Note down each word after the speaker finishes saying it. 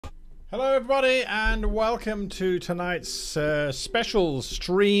Hello everybody and welcome to tonight's special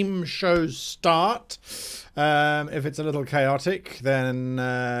stream show start. If it's a little chaotic, then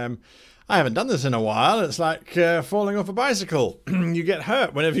I haven't done this in a while. It's like falling off a bicycle. You get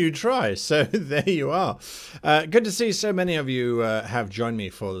hurt whenever you try. So there you are. Good to see so many of you have joined me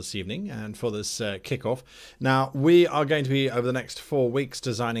for this evening and for this kickoff. Now, we are going to be, over the next 4 weeks,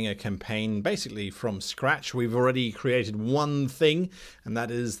 designing a campaign basically from scratch. We've already created one thing, and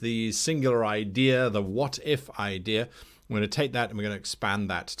that is the singular idea, the what-if idea. I'm going to take that and we're going to expand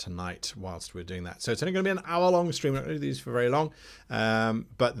that tonight whilst we're doing that. So it's only going to be an hour-long stream. We're not going to do these for very long,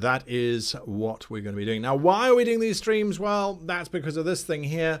 but that is what we're going to be doing. Now, why are we doing these streams? Well, that's because of this thing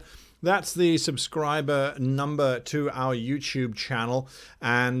here. That's the subscriber number to our YouTube channel.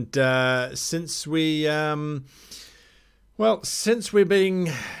 And since we're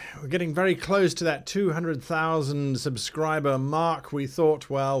getting very close to that 200,000 subscriber mark, we thought,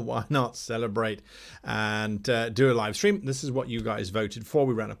 well, why not celebrate and do a live stream? This is what you guys voted for.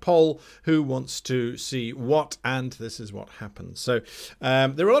 We ran a poll, who wants to see what, and this is what happened. So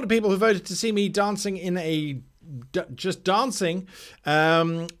there were a lot of people who voted to see me dancing in a just dancing.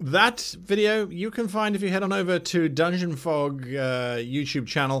 That video you can find if you head on over to Dungeon Fog YouTube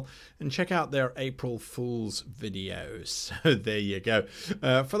channel and check out their April Fool's videos. So there you go.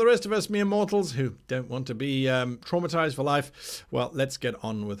 For the rest of us mere mortals who don't want to be traumatized for life, well, let's get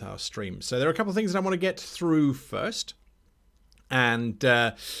on with our stream. So there are a couple of things that I want to get through first and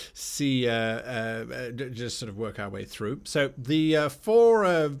see, just sort of work our way through. So the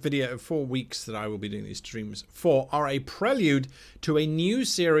 4 weeks that I will be doing these streams for are a prelude to a new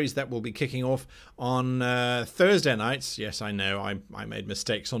series that will be kicking off on Thursday nights. Yes, I know I made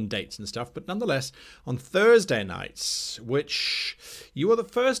mistakes on dates and stuff, but nonetheless, on Thursday nights, which you are the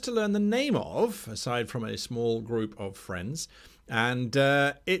first to learn the name of, aside from a small group of friends. And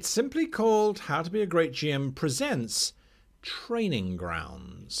it's simply called How to Be a Great GM Presents Training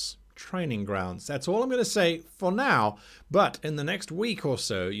Grounds. Training Grounds. That's all I'm going to say for now, but in the next week or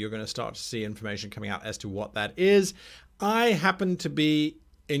so you're going to start to see information coming out as to what that is. I happen to be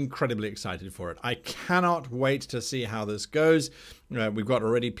incredibly excited for it. I cannot wait to see how this goes. We've got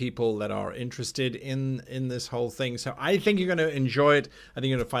already people that are interested in this whole thing, so I think you're going to enjoy it. I think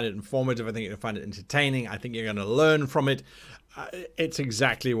you're going to find it informative. I think you're going to find it entertaining. I think you're going to learn from it. It's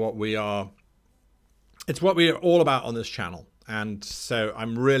exactly what we are. It's what we are all about on this channel, and so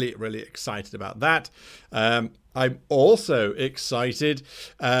I'm really, really excited about that. I'm also excited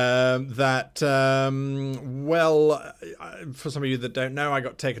that, well, for some of you that don't know, I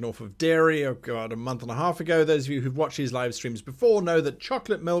got taken off of dairy about a month and a half ago. Those of you who've watched these live streams before know that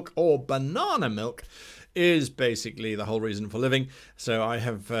chocolate milk or banana milk is basically the whole reason for living. So I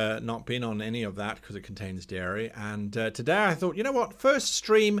have not been on any of that because it contains dairy. And today I thought, you know what, first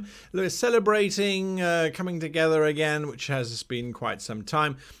stream, we're celebrating coming together again, which has been quite some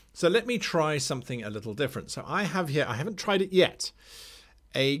time. So let me try something a little different. So I have here, I haven't tried it yet,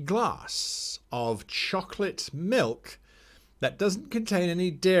 a glass of chocolate milk that doesn't contain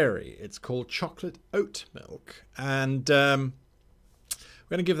any dairy. It's called chocolate oat milk. And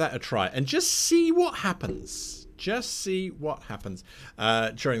we're going to give that a try and just see what happens. Just see what happens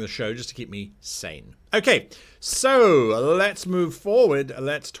during the show, just to keep me sane. Okay, so let's move forward.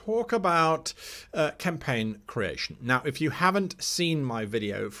 Let's talk about campaign creation. Now, if you haven't seen my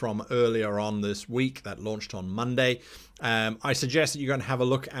video from earlier on this week that launched on Monday, I suggest that you're going to have a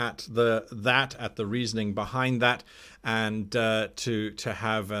look at the reasoning behind that, and to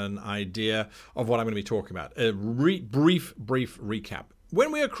have an idea of what I'm going to be talking about. A brief recap.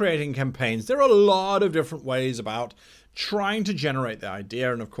 When we are creating campaigns, there are a lot of different ways about trying to generate the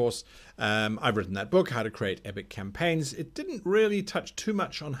idea. And of course, I've written that book, How to Create Epic Campaigns. It didn't really touch too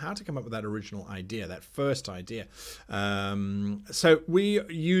much on how to come up with that original idea, that first idea. So we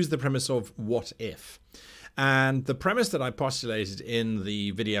use the premise of what if. And the premise that I postulated in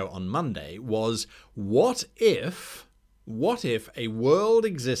the video on Monday was, what if a world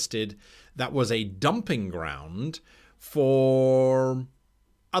existed that was a dumping ground for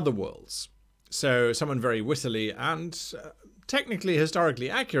other worlds? So someone very wittily and technically historically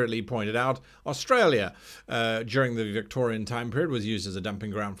accurately pointed out Australia during the Victorian time period was used as a dumping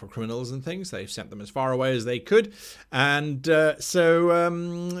ground for criminals and things. They sent them as far away as they could, and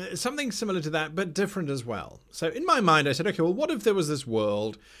so something similar to that but different as well. So in my mind I said, okay, well, what if there was this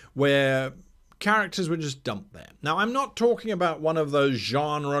world where characters were just dumped there? Now, I'm not talking about one of those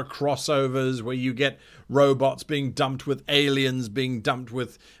genre crossovers where you get robots being dumped with aliens being dumped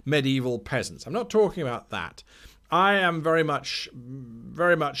with medieval peasants. I'm not talking about that. I am very much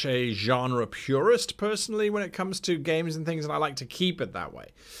a genre purist personally when it comes to games and things, and I like to keep it that way.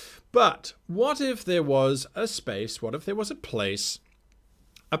 But what if there was a space, what if there was a place,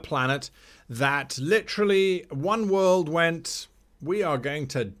 a planet that literally one world went, we are going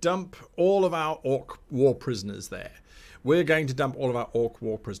to dump all of our orc war prisoners there. We're going to dump all of our orc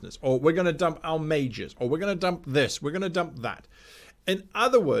war prisoners. Or we're going to dump our mages. Or we're going to dump this. We're going to dump that. In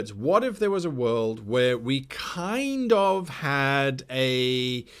other words, what if there was a world where we kind of had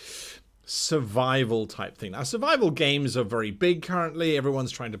a survival type thing? Now, survival games are very big currently.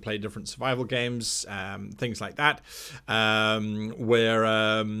 Everyone's trying to play different survival games, things like that,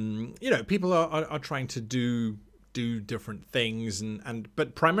 where you know, people are trying to do different things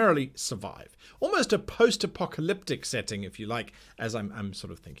but primarily survive. Almost a post-apocalyptic setting, if you like, as I'm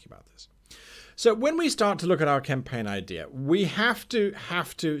sort of thinking about this. So when we start to look at our campaign idea, we have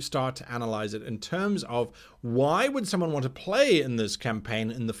to start to analyze it in terms of why would someone want to play in this campaign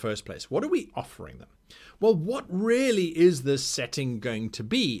in the first place? What are we offering them? Well, what really is this setting going to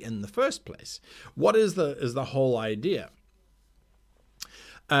be in the first place? What is the whole idea?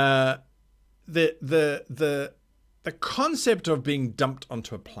 The concept of being dumped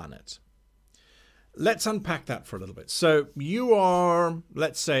onto a planet. Let's unpack that for a little bit. So you are,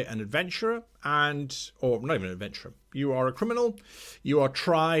 let's say, an adventurer or not even an adventurer. You are a criminal. You are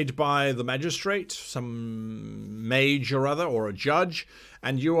tried by the magistrate, some mage or other, or a judge,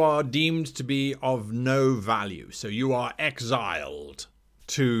 and you are deemed to be of no value. So you are exiled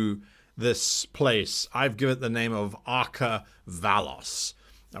to this place. I've given it the name of Arca Valos.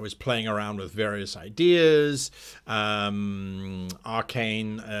 I was playing around with various ideas, arcane,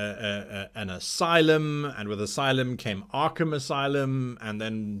 an asylum, and with asylum came Arkham Asylum, and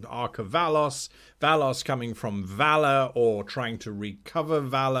then Arca Valos, Valos coming from valor or trying to recover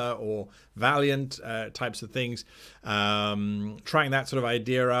valor or valiant types of things, trying that sort of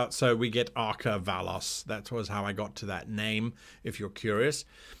idea out. So we get Arca Valos. That was how I got to that name, if you're curious.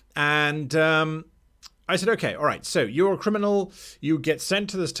 And I said, okay, all right, so you're a criminal, you get sent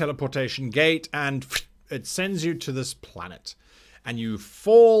to this teleportation gate, and it sends you to this planet. And you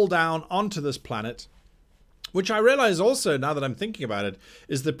fall down onto this planet, which I realize also, now that I'm thinking about it,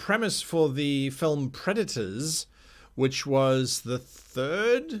 is the premise for the film Predators, which was the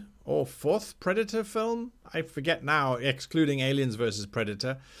third or fourth Predator film. I forget now, excluding Aliens vs.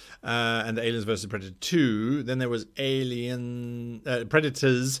 Predator and Aliens vs. Predator 2. Then there was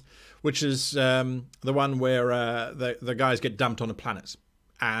Predators, which is the one where the guys get dumped on a planet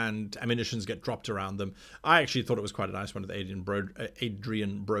and ammunitions get dropped around them. I actually thought it was quite a nice one with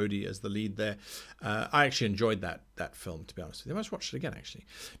Adrian Brody as the lead there. I actually enjoyed that film, to be honest with you. I must watch it again, actually.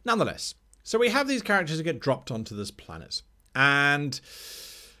 Nonetheless, so we have these characters who get dropped onto this planet. And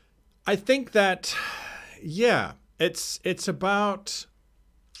I think that, yeah, it's about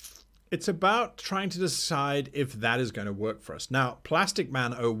trying to decide if that is going to work for us. Now, Plastic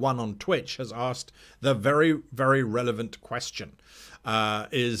Man 01 on Twitch has asked the very, very relevant question.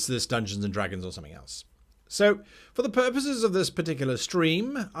 Is this Dungeons and Dragons or something else? So, for the purposes of this particular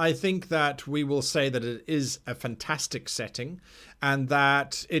stream, I think that we will say that it is a fantastic setting and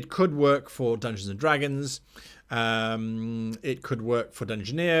that it could work for Dungeons and Dragons. It could work for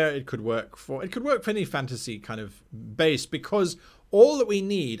Dungeoneer. It could work for any fantasy kind of base, because all that we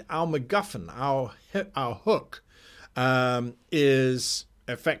need, our MacGuffin, our hook, is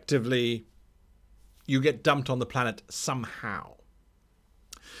effectively you get dumped on the planet somehow.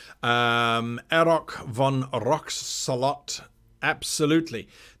 Erok von Roxolot, absolutely.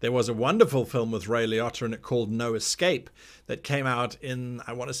 There was a wonderful film with Ray Liotta in it called No Escape that came out in,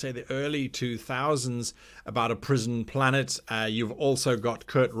 I want to say, the early 2000s about a prison planet. You've also got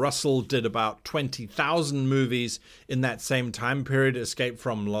Kurt Russell did about 20,000 movies in that same time period. Escape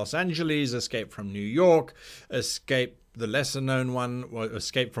from Los Angeles, Escape from New York, Escape, the lesser known one, was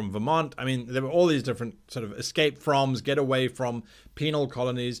Escape from Vermont. I mean, there were all these different sort of escape froms, get away from penal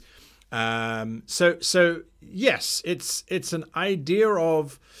colonies. So yes, it's an idea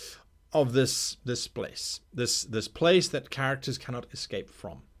of this place, this place that characters cannot escape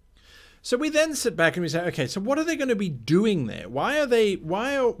from. So we then sit back and we say, okay, so what are they going to be doing there? Why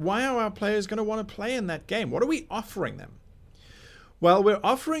are our players going to want to play in that game? What are we offering them? Well, we're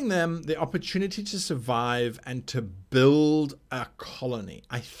offering them the opportunity to survive and to build a colony.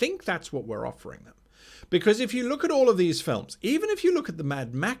 I think that's what we're offering them. Because if you look at all of these films, even if you look at the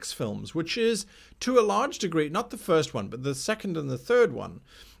Mad Max films, which is to a large degree, not the first one, but the second and the third one,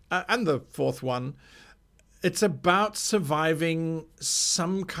 and the fourth one, it's about surviving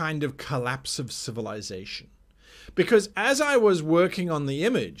some kind of collapse of civilization. Because as I was working on the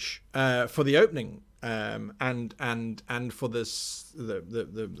image for the opening, and for this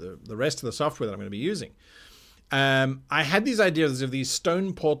the rest of the software that I'm going to be using, I had these ideas of these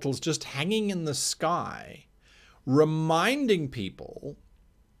stone portals just hanging in the sky, reminding people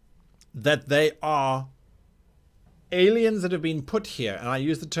that they are aliens that have been put here. And I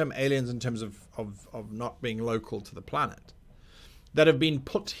use the term aliens in terms of not being local to the planet, that have been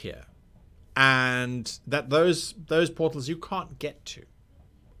put here. And that those portals you can't get to.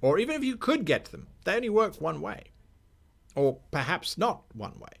 Or even if you could get to them, they only work one way. Or perhaps not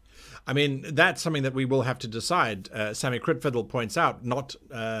one way. I mean, that's something that we will have to decide. Sammy Critfiddle points out, not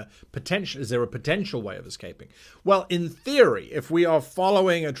potential. Is there a potential way of escaping? Well, in theory, if we are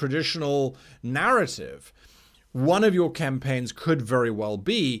following a traditional narrative, one of your campaigns could very well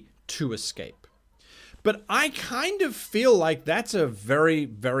be to escape. But I kind of feel like that's a very,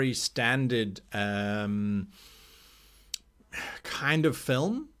 very standard kind of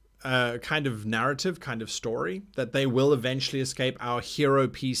film, kind of narrative, kind of story, that they will eventually escape. Our hero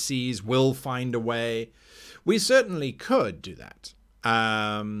PCs will find a way. We certainly could do that.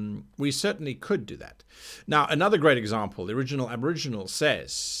 We certainly could do that. Now, another great example, the original Aboriginal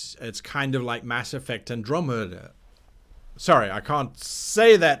says it's kind of like Mass Effect Andromeda. Sorry, I can't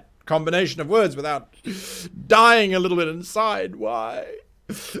say that combination of words without dying a little bit inside. Why?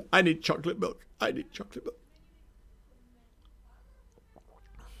 I need chocolate milk. I need chocolate milk.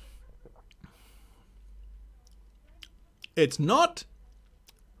 It's not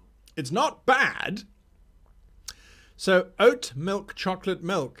bad. So oat milk, chocolate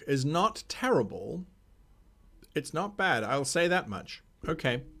milk is not terrible. It's not bad. I'll say that much.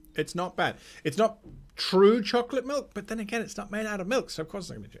 Okay. It's not bad. It's not true chocolate milk, but then again, it's not made out of milk, so of course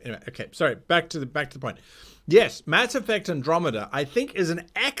it's not going to be. Anyway, okay, sorry. Back to the point. Yes, Mass Effect Andromeda, I think, is an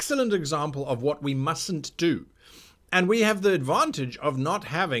excellent example of what we mustn't do, and we have the advantage of not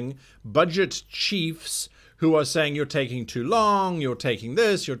having budget chiefs who are saying you're taking too long, you're taking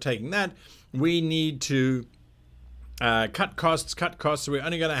this, you're taking that. We need to cut costs. So we're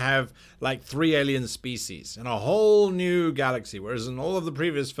only going to have like 3 alien species in a whole new galaxy. Whereas in all of the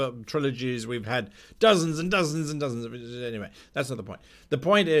previous trilogies, we've had dozens and dozens and dozens of... Anyway, that's not the point. The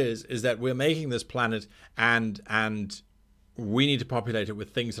point is that we're making this planet and we need to populate it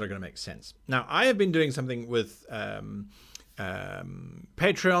with things that are going to make sense. Now, I have been doing something with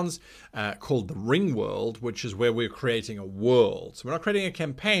Patreons called the Ring World, which is where we're creating a world. So we're not creating a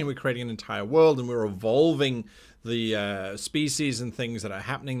campaign, we're creating an entire world, and we're evolving the species and things that are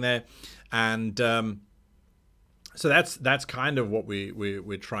happening there. And so that's kind of what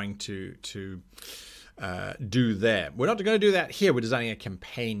we're trying to do there. We're not going to do that here. We're designing a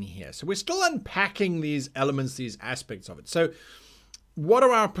campaign here. So we're still unpacking these elements, these aspects of it. So what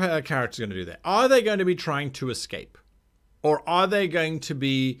are our characters going to do there? Are they going to be trying to escape? Or are they going to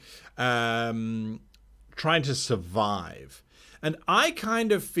be trying to survive? And I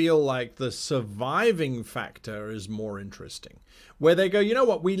kind of feel like the surviving factor is more interesting. Where they go, you know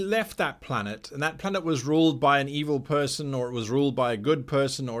what, we left that planet, and that planet was ruled by an evil person, or it was ruled by a good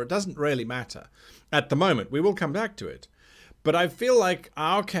person, or it doesn't really matter. At the moment, we will come back to it. But I feel like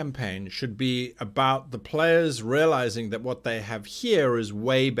our campaign should be about the players realizing that what they have here is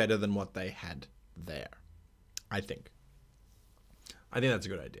way better than what they had there. I think that's a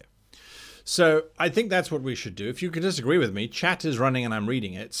good idea. So I think that's what we should do. If you can disagree with me, chat is running and I'm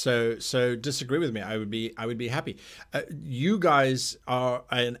reading it. So disagree with me. I would be happy. You guys are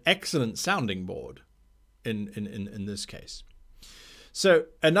an excellent sounding board in this case. So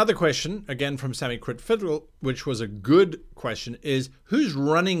another question, again from Sammy Critfiddle, which was a good question, is who's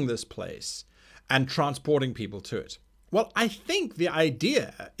running this place and transporting people to it? Well, I think the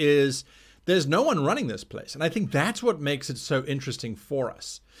idea is there's no one running this place. And I think that's what makes it so interesting for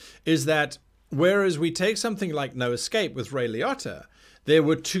us, is that whereas we take something like No Escape with Ray Liotta, there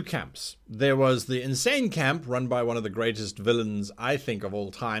were 2 camps. There was the insane camp run by one of the greatest villains, I think, of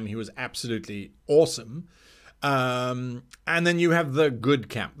all time. He was absolutely awesome. And then you have the good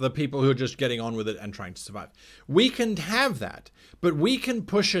camp, the people who are just getting on with it and trying to survive. We can have that, but we can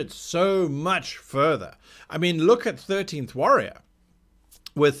push it so much further. I mean, look at 13th Warrior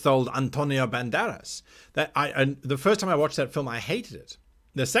with old Antonio Banderas. The first time I watched that film, I hated it.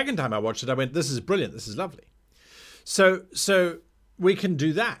 The second time I watched it, I went, this is brilliant, this is lovely. So we can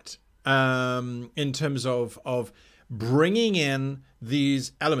do that in terms of bringing in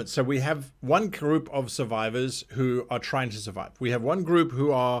these elements. So we have one group of survivors who are trying to survive. We have one group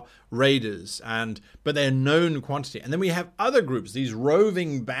who are raiders, but they're known quantity. And then we have other groups, these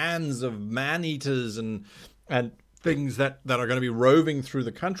roving bands of man-eaters and things that are going to be roving through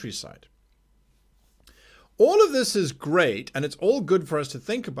the countryside. All of this is great, and it's all good for us to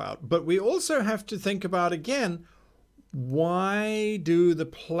think about, but we also have to think about, again, Why do the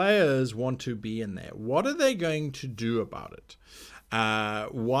players want to be in there? What are they going to do about it?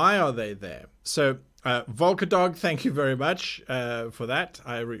 Why are they there? So Volkerdog, thank you very much for that.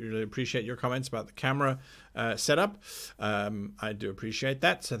 I really appreciate your comments about the camera setup. I do appreciate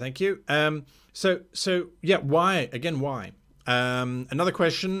that, so thank you. So yeah, why? Again, why? Another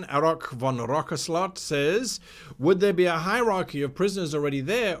question, Arok von Rockeslot says, would there be a hierarchy of prisoners already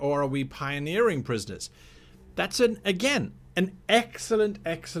there, or are we pioneering prisoners? That's again an excellent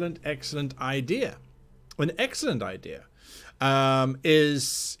idea. An excellent idea.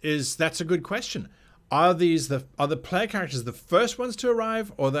 That's a good question. Are the player characters the first ones to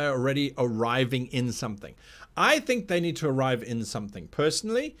arrive, or they're already arriving in something? I think they need to arrive in something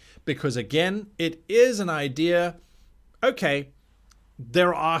personally, because again, it is an idea. Okay,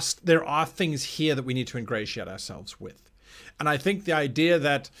 there are things here that we need to ingratiate ourselves with. And I think the idea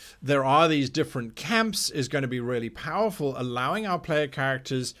that there are these different camps is going to be really powerful, allowing our player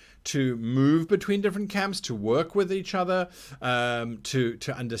characters to move between different camps, to work with each other,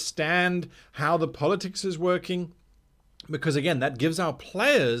 to understand how the politics is working. Because again, that gives our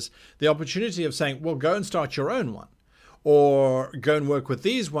players the opportunity of saying, well, go and start your own one. Or go and work with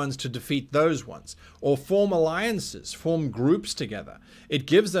these ones to defeat those ones. Or form alliances, form groups together. It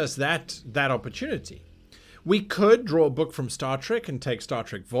gives us that opportunity. We could draw a book from Star Trek and take Star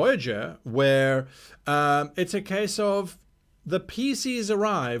Trek Voyager, where it's a case of the PCs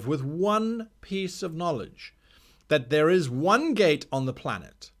arrive with one piece of knowledge, that there is one gate on the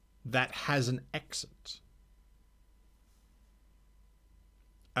planet that has an exit.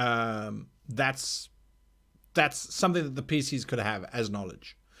 That's something that the PCs could have as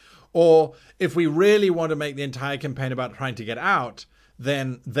knowledge. Or if we really want to make the entire campaign about trying to get out,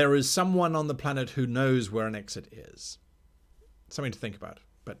 then there is someone on the planet who knows where an exit is. Something to think about.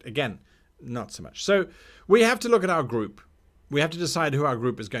 But again, not so much. So we have to look at our group. We have to decide who our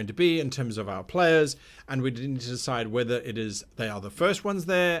group is going to be in terms of our players, and we need to decide whether they are the first ones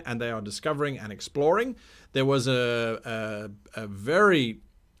there and they are discovering and exploring. There was a very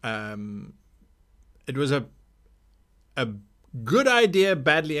it was a good idea,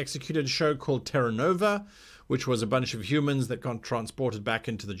 badly executed show called Terra Nova, which was a bunch of humans that got transported back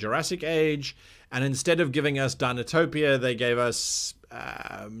into the Jurassic Age. And instead of giving us Dinotopia, they gave us,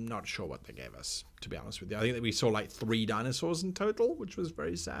 I'm not sure what they gave us, to be honest with you. I think that we saw like 3 dinosaurs in total, which was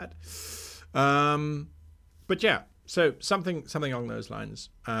very sad. But yeah, so something along those lines.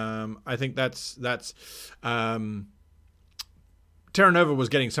 I think that's Terra Nova was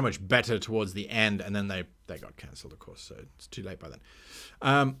getting so much better towards the end, and then they got cancelled, of course, so it's too late by then.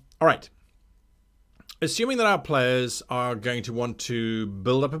 All right. Assuming that our players are going to want to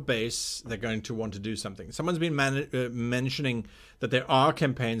build up a base, they're going to want to do something. Someone's been mentioning that there are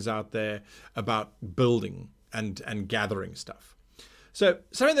campaigns out there about building and gathering stuff. So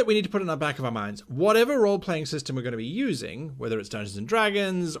something that we need to put in the back of our minds, whatever role-playing system we're going to be using, whether it's Dungeons &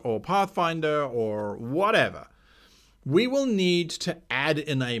 Dragons or Pathfinder or whatever, we will need to add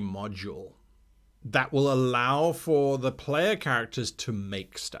in a module that will allow for the player characters to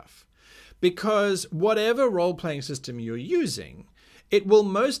make stuff. Because whatever role-playing system you're using, it will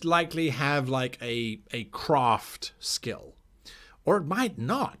most likely have like a craft skill. Or it might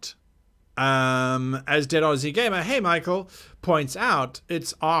not. As Dead Aussie Gamer, hey Michael, points out,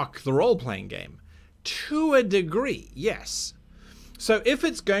 it's Ark, the role-playing game. To a degree, yes. So if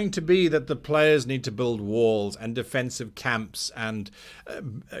it's going to be that the players need to build walls and defensive camps and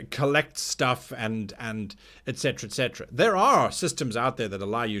collect stuff and etc., etc., there are systems out there that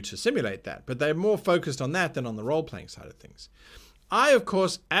allow you to simulate that, but they're more focused on that than on the role-playing side of things. I, of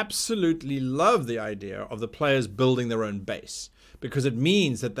course, absolutely love the idea of the players building their own base, because it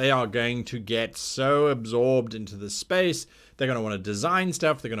means that they are going to get so absorbed into the space. They're going to want to design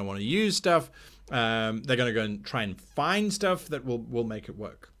stuff. They're going to want to use stuff. They're going to go and try and find stuff that will make it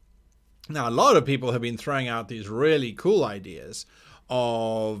work. Now, a lot of people have been throwing out these really cool ideas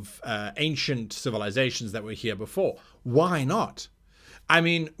of ancient civilizations that were here before. Why not? I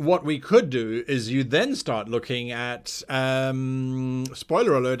mean, what we could do is you then start looking at,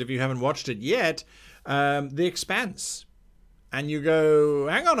 spoiler alert if you haven't watched it yet, The Expanse. And you go,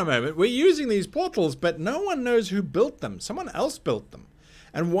 hang on a moment, we're using these portals, but no one knows who built them. Someone else built them.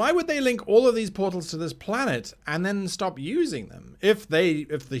 And why would they link all of these portals to this planet and then stop using them if the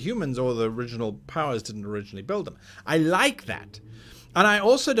humans or the original powers didn't originally build them? I like that. And I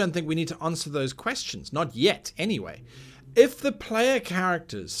also don't think we need to answer those questions, not yet anyway. If the player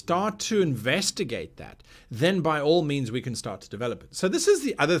characters start to investigate that, then by all means we can start to develop it. So this is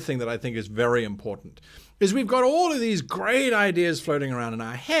the other thing that I think is very important, is we've got all of these great ideas floating around in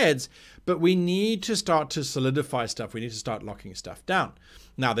our heads, but we need to start to solidify stuff. We need to start locking stuff down.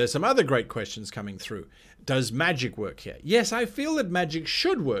 Now, there's some other great questions coming through. Does magic work here? Yes, I feel that magic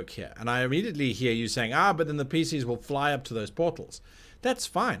should work here. And I immediately hear you saying, but then the PCs will fly up to those portals. That's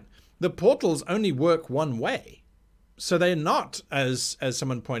fine. The portals only work one way. So they're not, as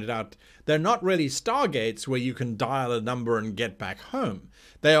someone pointed out, they're not really stargates where you can dial a number and get back home.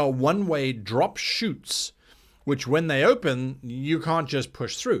 They are one-way drop chutes, which when they open, you can't just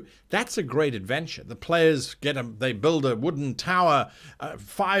push through. That's a great adventure. The players they build a wooden tower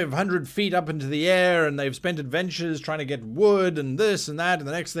 500 feet up into the air, and they've spent adventures trying to get wood and this and that and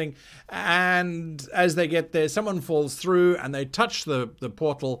the next thing. And as they get there, someone falls through and they touch the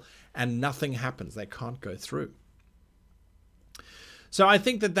portal and nothing happens. They can't go through. So I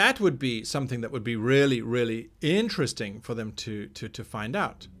think that would be something that would be really, really interesting for them to find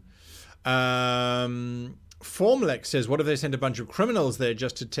out. Formlex says, what if they send a bunch of criminals there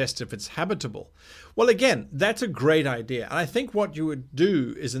just to test if it's habitable? Well, again, that's a great idea. And I think what you would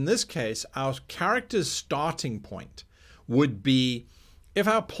do is, in this case, our character's starting point would be, if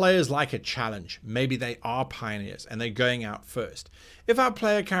our players like a challenge, maybe they are pioneers and they're going out first. If our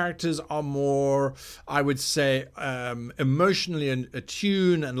player characters are more, I would say, emotionally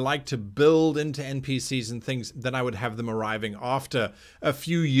attuned and like to build into NPCs and things, then I would have them arriving after a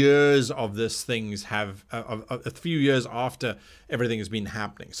few years of this things a few years after everything has been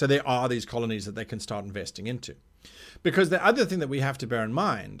happening. So there are these colonies that they can start investing into. Because the other thing that we have to bear in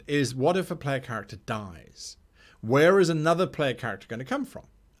mind is, what if a player character dies? Where is another player character going to come from?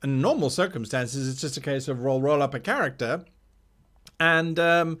 In normal circumstances, it's just a case of roll up a character, and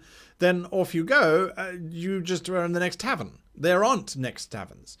then off you go. You just are in the next tavern. There aren't next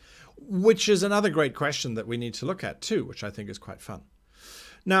taverns, which is another great question that we need to look at too, which I think is quite fun.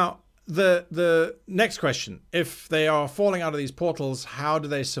 Now, the next question: if they are falling out of these portals, how do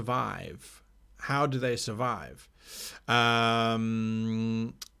they survive? How do they survive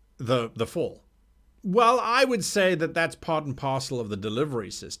the fall? Well, I would say that that's part and parcel of the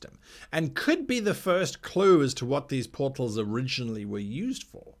delivery system, and could be the first clue as to what these portals originally were used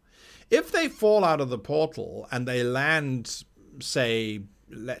for. If they fall out of the portal and they land, say,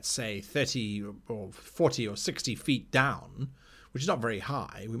 let's say 30 or 40 or 60 feet down, which is not very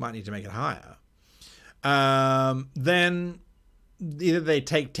high, we might need to make it higher, then either they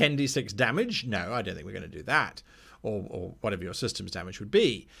take 10d6 damage. No, I don't think we're going to do that, or whatever your system's damage would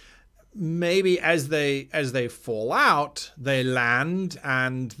be. Maybe as they fall out, they land,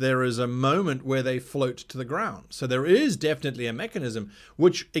 and there is a moment where they float to the ground. So there is definitely a mechanism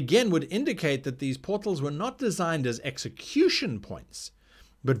which, again, would indicate that these portals were not designed as execution points,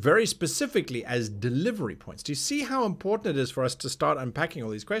 but very specifically as delivery points. Do you see how important it is for us to start unpacking all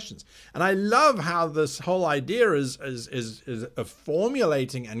these questions? And I love how this whole idea is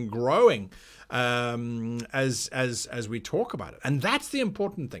formulating and growing as we talk about it. And that's the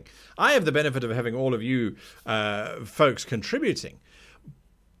important thing. I have the benefit of having all of you folks contributing.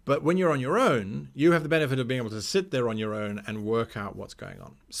 But when you're on your own, you have the benefit of being able to sit there on your own and work out what's going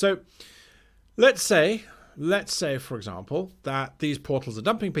on. So let's say, for example, that these portals are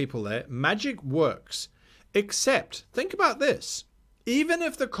dumping people there. Magic works, except, think about this. Even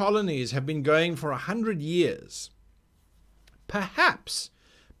if the colonies have been going for 100 years, perhaps,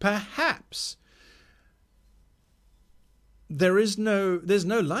 there's no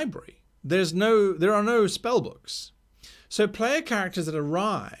library. There are no spell books. So player characters that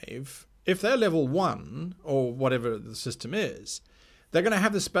arrive, if they're level 1 or whatever the system is, they're going to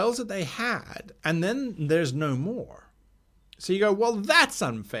have the spells that they had, and then there's no more. So you go, well, that's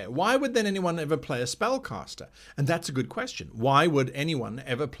unfair. Why would then anyone ever play a spellcaster? And that's a good question. Why would anyone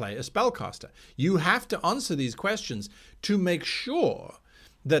ever play a spellcaster? You have to answer these questions to make sure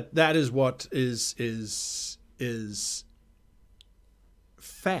that that is what is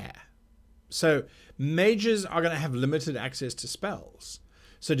fair. So mages are going to have limited access to spells.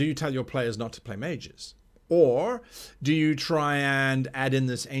 So do you tell your players not to play mages? Or do you try and add in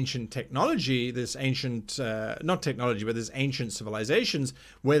this ancient technology, this ancient, not technology, but this ancient civilizations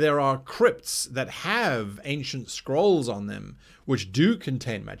where there are crypts that have ancient scrolls on them which do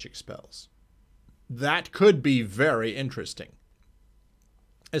contain magic spells? That could be very interesting.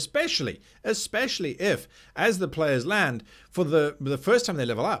 Especially if, as the players land, for the first time they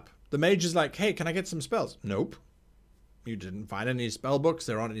level up, the mage is like, hey, can I get some spells? Nope. You didn't find any spell books.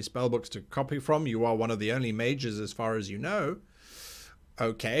 There aren't any spell books to copy from. You are one of the only mages as far as you know.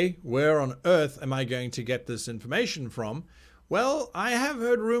 Okay, where on earth am I going to get this information from? Well, I have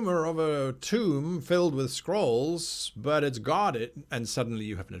heard rumor of a tomb filled with scrolls, but it's guarded, and suddenly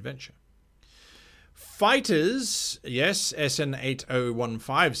you have an adventure. Fighters, yes,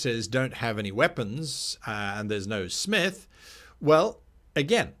 SN8015 says don't have any weapons, and there's no smith. Well,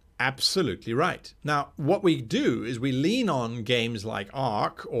 again, absolutely right. Now, what we do is we lean on games like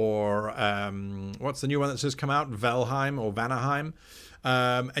Ark or what's the new one that's just come out? Valheim or Vanaheim.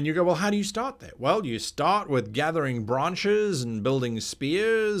 And you go, well, how do you start there? Well, you start with gathering branches and building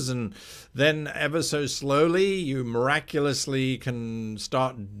spears, and then ever so slowly you miraculously can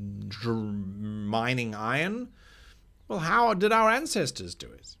start mining iron. Well, how did our ancestors do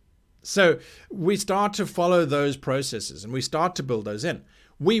it? So we start to follow those processes and we start to build those in.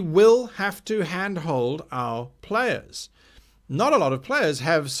 We will have to handhold our players. Not a lot of players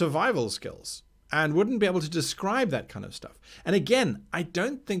have survival skills and wouldn't be able to describe that kind of stuff. And again, I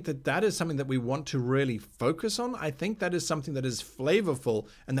don't think that that is something that we want to really focus on. I think that is something that is flavorful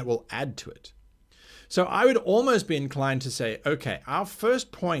and that will add to it. So I would almost be inclined to say, okay, our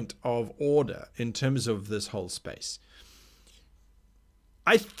first point of order in terms of this whole space,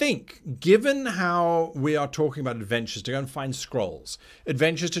 I think, given how we are talking about adventures to go and find scrolls,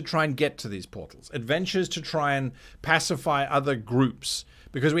 adventures to try and get to these portals, adventures to try and pacify other groups,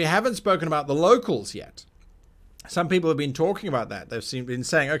 because we haven't spoken about the locals yet. Some people have been talking about that. They've been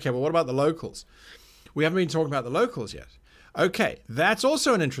saying, okay, well, what about the locals? We haven't been talking about the locals yet. Okay, that's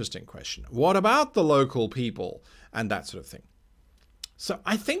also an interesting question. What about the local people and that sort of thing? So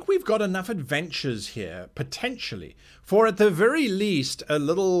I think we've got enough adventures here, potentially, for at the very least a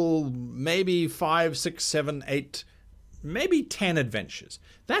little, maybe 5, 6, 7, 8, maybe 10 adventures.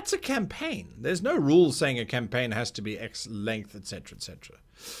 That's a campaign. There's no rule saying a campaign has to be X length, etc., etc.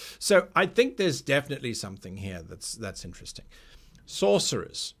 So I think there's definitely something here that's interesting.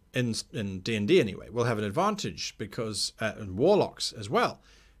 Sorcerers, in D&D anyway, will have an advantage because, and warlocks as well.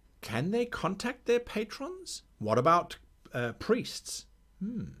 Can they contact their patrons? What about priests?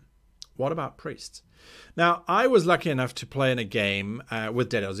 What about priests? Now, I was lucky enough to play in a game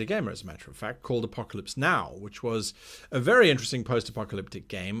with Deios Alpha, as a matter of fact, called Apocalypse Now, which was a very interesting post-apocalyptic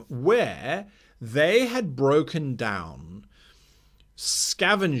game where they had broken down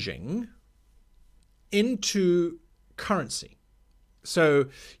scavenging into currency. So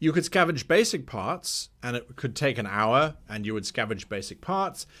you could scavenge basic parts, and it could take an hour, and you would scavenge basic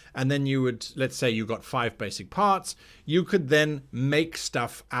parts, and then you would, let's say you got 5 basic parts, you could then make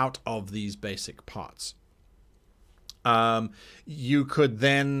stuff out of these basic parts. You could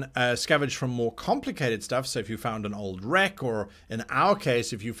then scavenge from more complicated stuff. So if you found an old wreck, or in our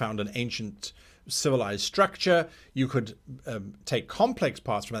case, if you found an ancient civilized structure, you could take complex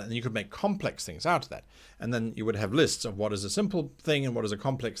parts from it, and you could make complex things out of that. And then you would have lists of what is a simple thing and what is a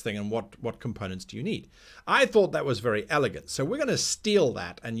complex thing and what components do you need. I thought that was very elegant. So we're going to steal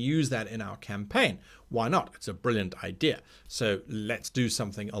that and use that in our campaign. Why not? It's a brilliant idea. So let's do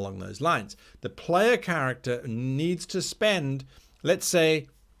something along those lines. The player character needs to spend, let's say,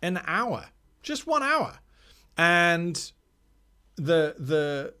 an hour, just 1 hour. And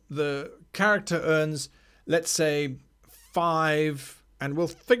the character earns, let's say, 5, and we'll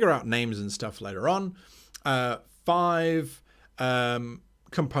figure out names and stuff later on, 5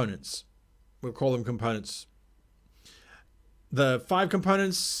 components. We'll call them components. The 5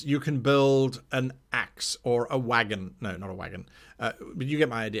 components, you can build an axe or a wagon. No, not a wagon. But you get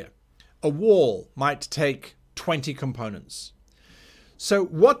my idea. A wall might take 20 components. So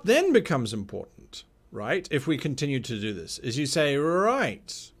what then becomes important, right, if we continue to do this, is you say,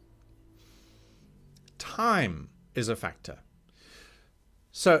 right, time is a factor.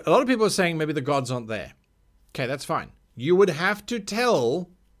 So a lot of people are saying maybe the gods aren't there. Okay, that's fine. You would have to tell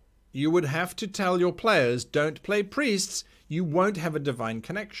your players, don't play priests, you won't have a divine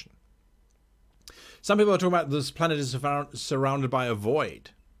connection. Some people are talking about this planet is surrounded by a void.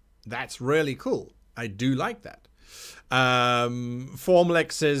 That's really cool. I do like that.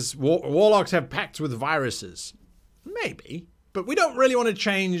 Formlex says warlocks have pacts with viruses. Maybe, but we don't really want to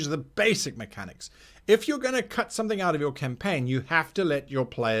change the basic mechanics. If you're going to cut something out of your campaign, you have to let your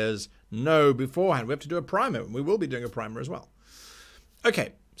players know beforehand. We have to do a primer, and we will be doing a primer as well.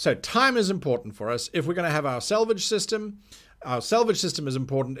 Okay, so time is important for us. If we're going to have our salvage system is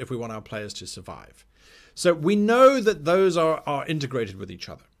important if we want our players to survive. So we know that those are integrated with each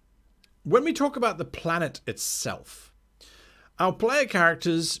other. When we talk about the planet itself, our player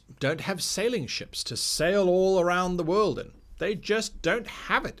characters don't have sailing ships to sail all around the world in. They just don't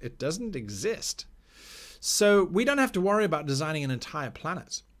have it. It doesn't exist. So we don't have to worry about designing an entire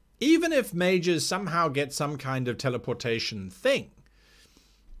planet. Even if mages somehow get some kind of teleportation thing,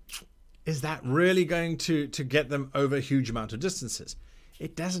 is that really going to get them over a huge amount of distances?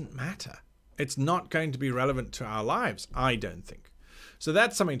 It doesn't matter. It's not going to be relevant to our lives, I don't think. So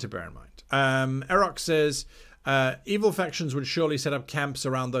that's something to bear in mind. Erok says, evil factions would surely set up camps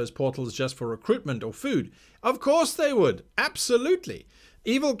around those portals just for recruitment or food. Of course they would. Absolutely.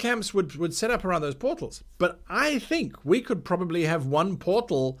 Evil camps would set up around those portals. But I think we could probably have one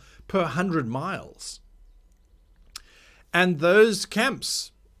portal per 100 miles. And those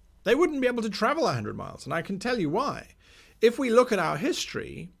camps, they wouldn't be able to travel 100 miles. And I can tell you why. If we look at our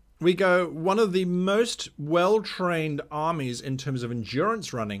history, we go, one of the most well-trained armies in terms of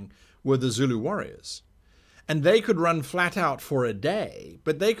endurance running were the Zulu warriors. And they could run flat out for a day,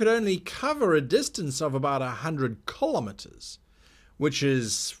 but they could only cover a distance of about 100 kilometers, which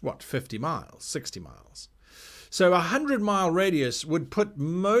is, what, 50 miles, 60 miles. So a 100-mile radius would put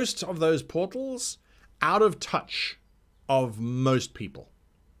most of those portals out of touch of most people,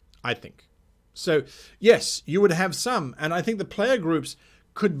 I think. So, yes, you would have some, and I think the player groups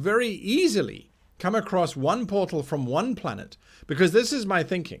could very easily come across one portal from one planet, because this is my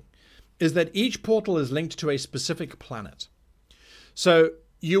thinking, is that each portal is linked to a specific planet. So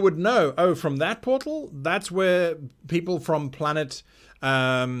you would know, oh, from that portal, that's where people from planet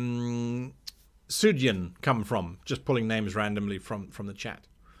Sudian come from, just pulling names randomly from the chat.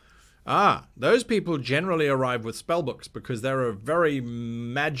 Ah, those people generally arrive with spellbooks because they're a very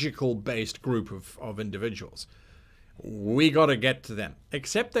magical-based group of individuals. We got to get to them.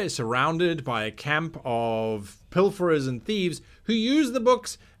 Except they're surrounded by a camp of pilferers and thieves who use the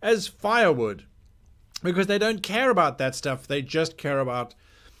books as firewood because they don't care about that stuff. They just care about...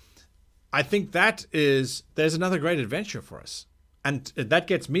 I think there's another great adventure for us. And that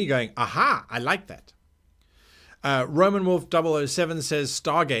gets me going, aha, I like that. Roman Wolf 007 says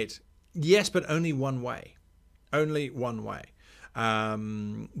Stargate. Yes, but only one way. Only one way.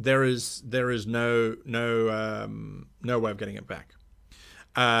 There is no way of getting it back.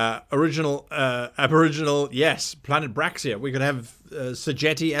 Aboriginal, yes, planet Braxia. We could have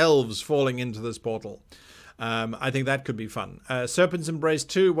Sagetti elves falling into this portal. I think that could be fun. Serpent's Embrace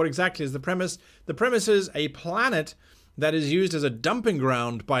 2, what exactly is the premise? The premise is a planet that is used as a dumping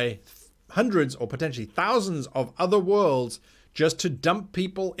ground by hundreds or potentially thousands of other worlds just to dump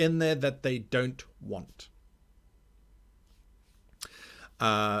people in there that they don't want.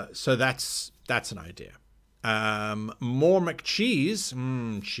 So that's an idea. More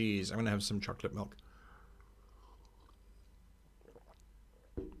McCheese. Cheese. I'm going to have some chocolate milk.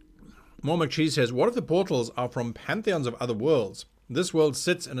 More McCheese says, what if the portals are from pantheons of other worlds? This world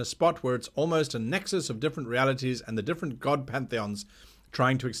sits in a spot where it's almost a nexus of different realities and the different god pantheons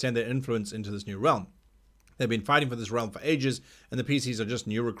trying to extend their influence into this new realm. They've been fighting for this realm for ages, and the PCs are just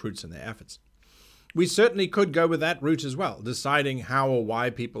new recruits in their efforts. We certainly could go with that route as well, deciding how or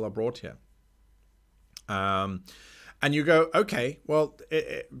why people are brought here. And you go, okay, well,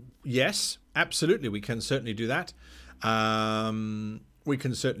 yes, absolutely, we can certainly do that. We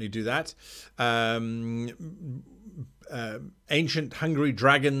can certainly do that. Ancient hungry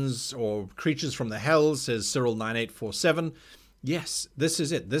dragons or creatures from the hells, says Cyril9847. Yes, this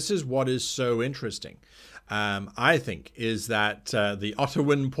is it. This is what is so interesting. I think, is that the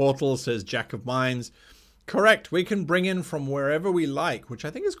Ottawin portal, says Jack of Mines. Correct. We can bring in from wherever we like, which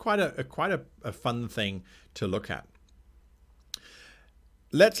I think is quite a fun thing to look at.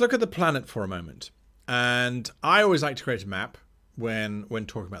 Let's look at the planet for a moment. And I always like to create a map when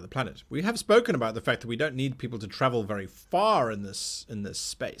talking about the planet. We have spoken about the fact that we don't need people to travel very far in this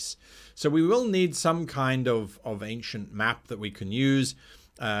space. So we will need some kind of ancient map that we can use.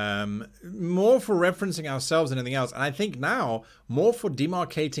 More for referencing ourselves than anything else. And I think now more for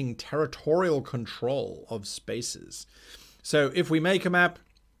demarcating territorial control of spaces. So if we make a map,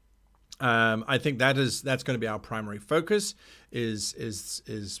 I think that's going to be our primary focus,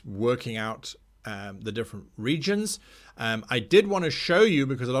 is working out the different regions. I did want to show you,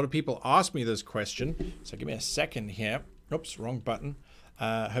 because a lot of people ask me this question. So give me a second here. Oops, wrong button.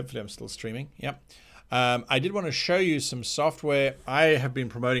 Hopefully I'm still streaming. Yep. I did want to show you some software. I have been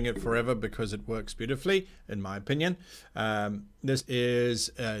promoting it forever because it works beautifully, in my opinion. This is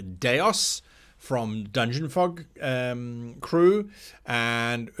Deios from Dungeon Fog crew.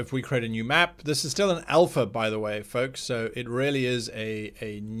 And if we create a new map, this is still an alpha, by the way, folks. So it really is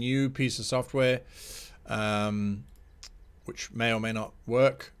a new piece of software, which may or may not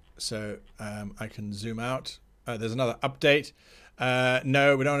work. So I can zoom out. There's another update.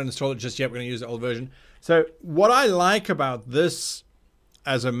 No, we don't want to install it just yet. We're going to use the old version. So what I like about this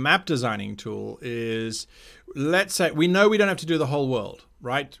as a map designing tool is, let's say we know we don't have to do the whole world,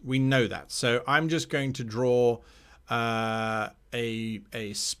 right? We know that. So I'm just going to draw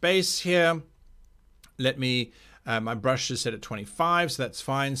a space here. Let me, my brush is set at 25, so that's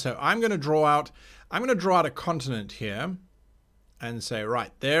fine. So I'm going to draw out a continent here and say,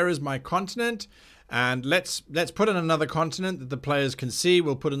 right, there is my continent. And let's put in another continent that the players can see.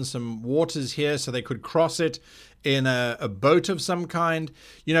 We'll put in some waters here so they could cross it in a boat of some kind.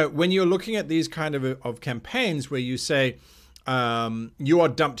 You know, when you're looking at these kind of campaigns where you say, you are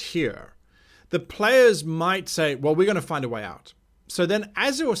dumped here, the players might say, well, we're going to find a way out. So then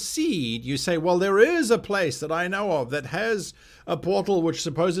as your seed, you say, well, there is a place that I know of that has a portal which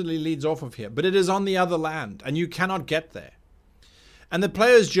supposedly leads off of here, but it is on the other land and you cannot get there. And the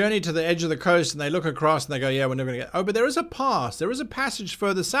players journey to the edge of the coast and they look across and they go, yeah, we're never going to get... Oh, but there is a pass. There is a passage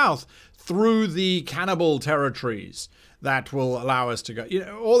further south through the cannibal territories that will allow us to go. You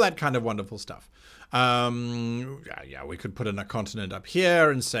know, all that kind of wonderful stuff. Yeah, we could put in a continent up here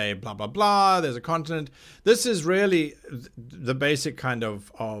and say, blah, blah, blah. There's a continent. This is really the basic kind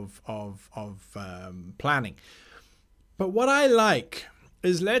of planning. But what I like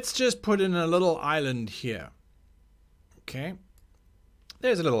is let's just put in a little island here. Okay.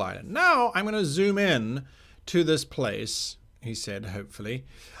 There's a little island. Now I'm going to zoom in to this place, he said, hopefully.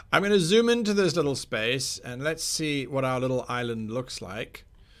 I'm going to zoom into this little space and let's see what our little island looks like.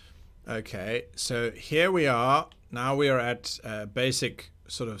 Okay, so here we are. Now we are at basic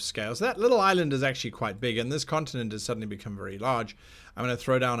sort of scale. So that little island is actually quite big and this continent has suddenly become very large. I'm going to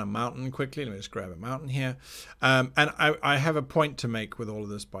throw down a mountain quickly. Let me just grab a mountain here. And I have a point to make with all of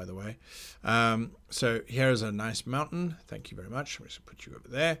this, by the way. So here's a nice mountain. Thank you very much. I'm just going to put you over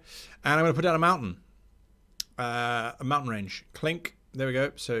there. And I'm going to put down a mountain range. Clink. There we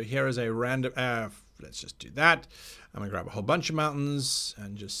go. So here is a random... let's just do that. I'm going to grab a whole bunch of mountains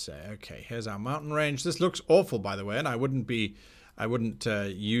and just say, okay, here's our mountain range. This looks awful, by the way, and I wouldn't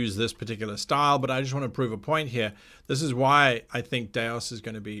use this particular style, but I just want to prove a point here. This is why I think Deios is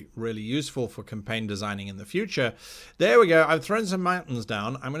going to be really useful for campaign designing in the future. There we go. I've thrown some mountains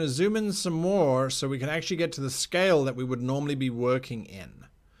down. I'm going to zoom in some more so we can actually get to the scale that we would normally be working in.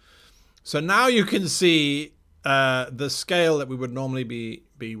 So now you can see the scale that we would normally be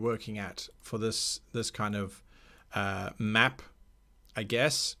working at for this kind of map, I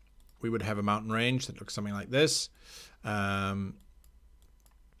guess. We would have a mountain range that looks something like this. I'm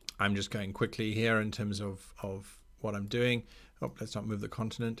just going quickly here in terms of what I'm doing. Oh, let's not move the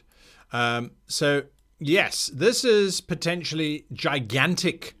continent. So yes, this is potentially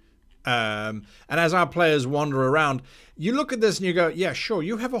gigantic. And as our players wander around, you look at this and you go, yeah, sure,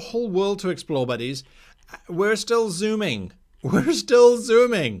 you have a whole world to explore, buddies. We're still zooming. We're still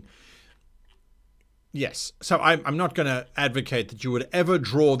zooming. Yes, so I'm not going to advocate that you would ever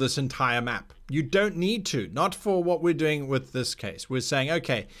draw this entire map. You don't need to, not for what we're doing with this case. We're saying,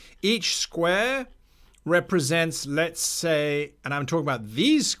 okay, each square represents, let's say, and I'm talking about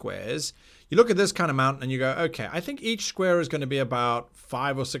these squares. You look at this kind of mountain and you go, okay, I think each square is going to be about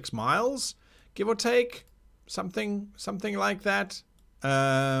 5 or 6 miles, give or take, something like that.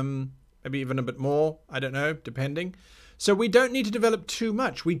 Maybe even a bit more, I don't know, depending. So we don't need to develop too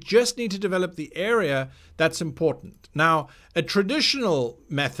much. We just need to develop the area that's important. Now, a traditional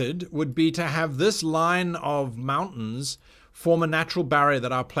method would be to have this line of mountains form a natural barrier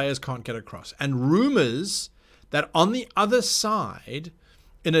that our players can't get across. And rumors that on the other side,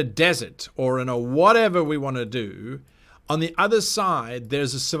 in a desert or in a whatever we want to do, on the other side,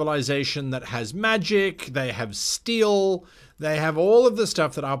 there's a civilization that has magic, they have steel, they have all of the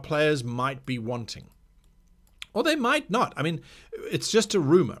stuff that our players might be wanting. Or they might not. I mean, it's just a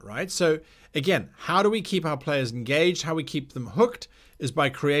rumor, right? So again, how do we keep our players engaged? How we keep them hooked is by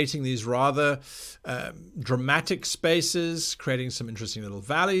creating these rather dramatic spaces, creating some interesting little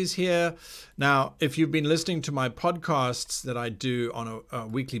valleys here. Now, if you've been listening to my podcasts that I do on a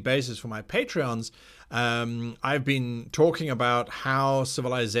weekly basis for my Patreons, I've been talking about how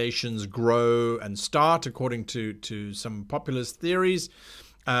civilizations grow and start according to some populist theories.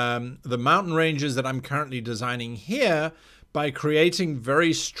 The mountain ranges that I'm currently designing here, by creating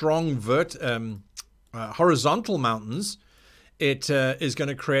very strong horizontal mountains, it is going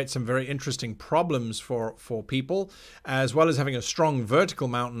to create some very interesting problems for people, as well as having a strong vertical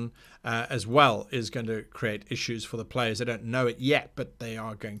mountain as well is going to create issues for the players. They don't know it yet, but they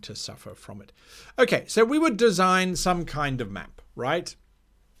are going to suffer from it. Okay, so we would design some kind of map, right?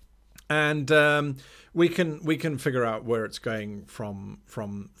 And we can figure out where it's going from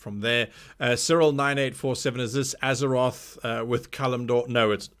there. Cyril 9847, is this Azeroth with Kalimdor?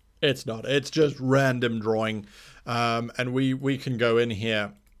 No, it's not. It's just random drawing, and we can go in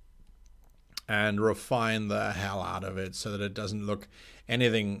here and refine the hell out of it so that it doesn't look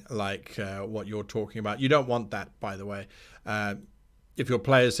anything like what you're talking about. You don't want that, by the way. If your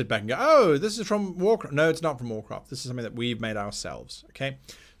players sit back and go, oh, this is from Warcraft. No, it's not from Warcraft. This is something that we've made ourselves. Okay.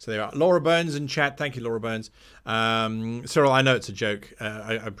 So there are Laura Bones in chat. Thank you, Laura Bones. Cyril, I know it's a joke.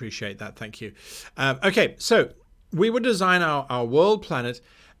 I appreciate that. Thank you. Okay. So we would design our world planet,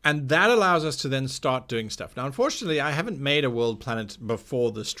 and that allows us to then start doing stuff. Now, unfortunately, I haven't made a world planet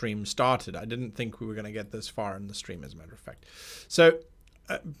before the stream started. I didn't think we were going to get this far in the stream, as a matter of fact. So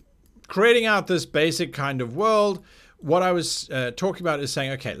creating out this basic kind of world, what I was talking about is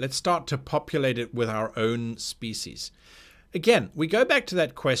saying, okay, let's start to populate it with our own species. Again, we go back to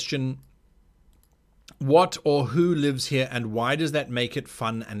that question, what or who lives here, and why does that make it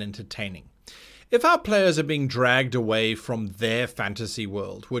fun and entertaining? If our players are being dragged away from their fantasy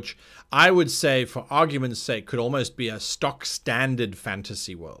world, which I would say, for argument's sake, could almost be a stock standard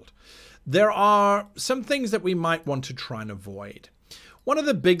fantasy world, there are some things that we might want to try and avoid. One of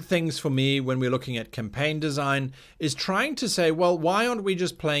the big things for me when we're looking at campaign design is trying to say, well, why aren't we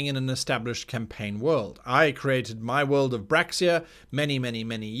just playing in an established campaign world? I created my world of Braxia many, many,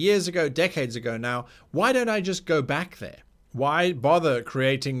 many years ago, decades ago now. Why don't I just go back there? Why bother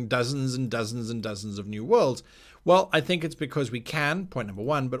creating dozens and dozens and dozens of new worlds? Well, I think it's because we can, point number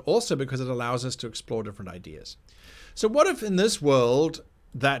one, but also because it allows us to explore different ideas. So what if in this world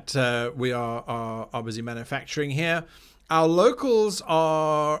that we are busy manufacturing here, our locals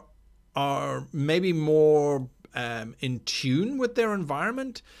are maybe more in tune with their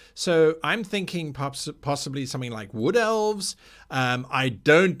environment? So I'm thinking possibly something like wood elves. I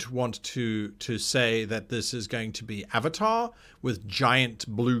don't want to say that this is going to be Avatar with giant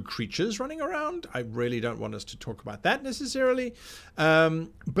blue creatures running around. I really don't want us to talk about that necessarily.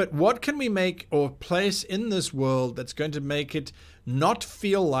 But what can we make or place in this world that's going to make it not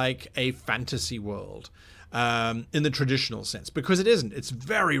feel like a fantasy world? In the traditional sense, because it isn't. It's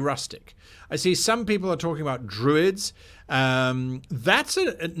very rustic. I see some people are talking about druids. That's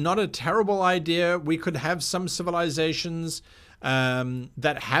not a terrible idea. We could have some civilizations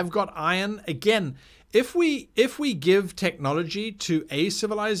that have got iron. Again, if we give technology to a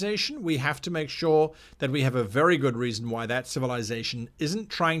civilization, we have to make sure that we have a very good reason why that civilization isn't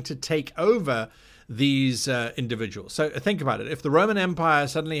trying to take over these individuals. So think about it. If the Roman Empire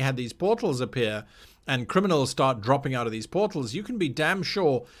suddenly had these portals appear and criminals start dropping out of these portals, you can be damn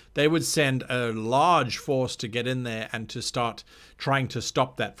sure they would send a large force to get in there and to start trying to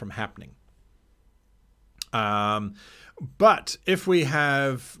stop that from happening. But if we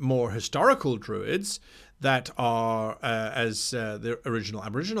have more historical druids that are, as the original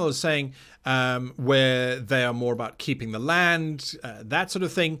Aboriginal is saying, where they are more about keeping the land, that sort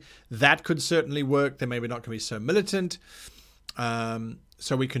of thing, that could certainly work. They're maybe not going to be so militant.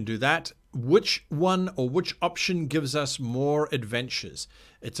 So we can do that. Which one or which option gives us more adventures?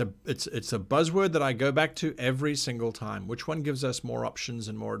 It's a buzzword that I go back to every single time. Which one gives us more options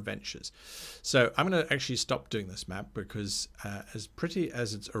and more adventures? So I'm going to actually stop doing this map because as pretty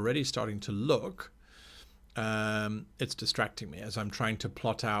as it's already starting to look, it's distracting me as I'm trying to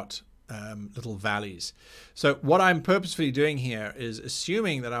plot out little valleys. So what I'm purposefully doing here is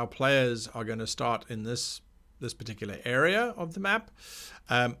assuming that our players are going to start in this particular area of the map.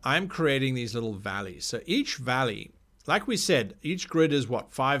 I'm creating these little valleys. So each valley, like we said, each grid is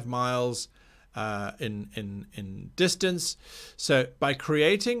what, 5 miles in distance. So by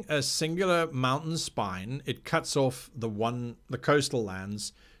creating a singular mountain spine, it cuts off the coastal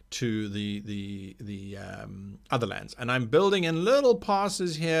lands to the other lands. And I'm building in little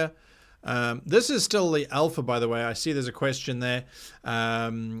passes here. This is still the alpha, by the way. I see there's a question there.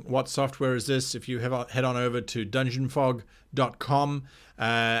 What software is this? If you head on over to dungeonfog.com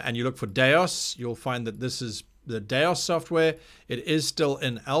and you look for Deios, you'll find that this is the Deios software. It is still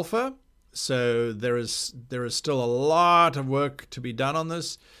in alpha, so there is still a lot of work to be done on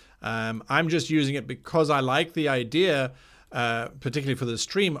this. I'm just using it because I like the idea, particularly for the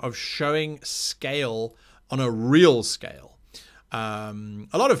stream, of showing scale on a real scale. A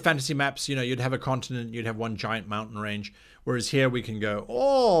lot of fantasy maps, you know, you'd have a continent, you'd have one giant mountain range, whereas here we can go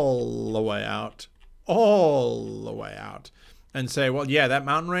all the way out, and say, well, yeah, that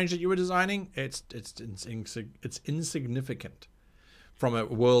mountain range that you were designing, it's insignificant from a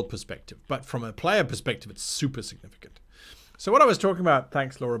world perspective, but from a player perspective, it's super significant. So what I was talking about,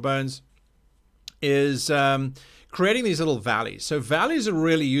 thanks Laura Bones, is creating these little valleys. So valleys are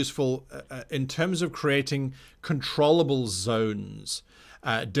really useful in terms of creating controllable zones,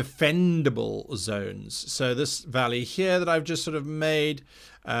 defendable zones. So this valley here that I've just sort of made,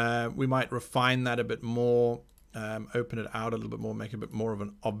 we might refine that a bit more, open it out a little bit more, make it a bit more of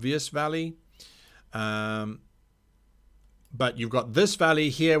an obvious valley. But you've got this valley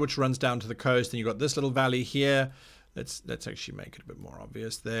here, which runs down to the coast, and you've got this little valley here. Let's actually make it a bit more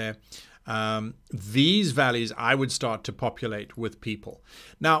obvious there. These valleys I would start to populate with people.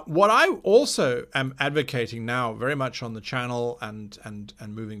 Now, what I also am advocating now very much on the channel and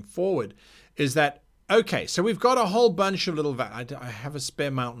moving forward is that, okay, so we've got a whole bunch of little valleys. I have a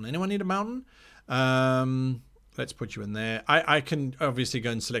spare mountain. Anyone need a mountain? Let's put you in there. I can obviously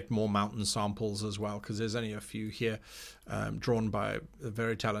go and select more mountain samples as well, because there's only a few here drawn by a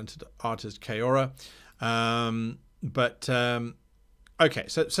very talented artist, Kaora. Okay,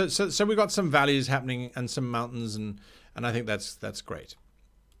 so we've got some valleys happening and some mountains, and I think that's great.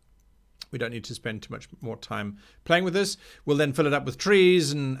 We don't need to spend too much more time playing with this. We'll then fill it up with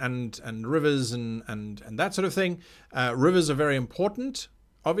trees and rivers and that sort of thing. Rivers are very important,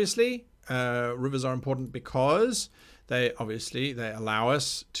 obviously. Rivers are important because they allow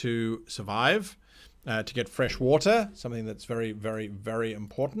us to survive, to get fresh water, something that's very, very, very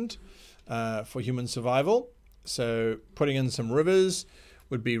important for human survival. So putting in some rivers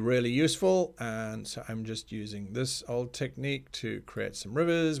would be really useful. And so I'm just using this old technique to create some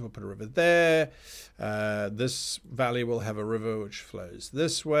rivers. We'll put a river there. This valley will have a river which flows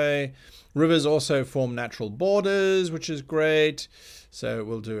this way. Rivers also form natural borders, which is great. So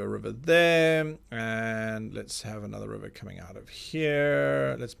we'll do a river there, and let's have another river coming out of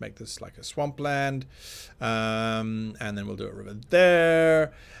here. Let's make this like a swampland, and then we'll do a river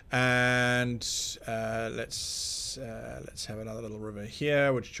there, and let's have another little river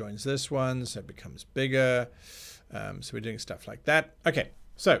here, which joins this one, so it becomes bigger. So we're doing stuff like that. Okay,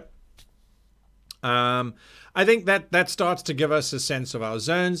 so I think that starts to give us a sense of our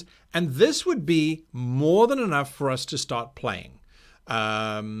zones, and this would be more than enough for us to start playing.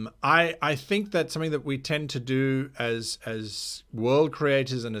 I think that's something that we tend to do as world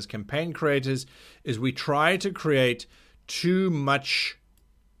creators and as campaign creators is we try to create too much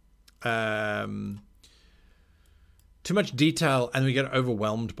detail and we get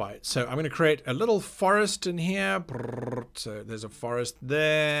overwhelmed by it. So I'm going to create a little forest in here. So there's a forest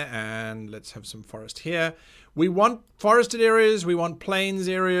there, and let's have some forest here. We want forested areas, we want plains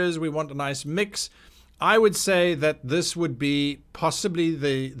areas, we want a nice mix. I would say that this would be possibly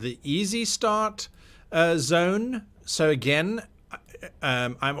the easy start zone. So again,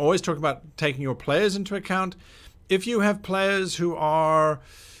 I'm always talking about taking your players into account. If you have players who are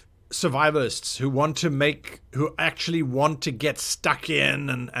survivalists, who actually want to get stuck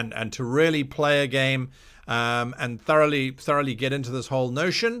in and to really play a game and thoroughly get into this whole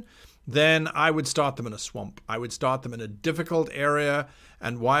notion, then I would start them in a swamp. I would start them in a difficult area.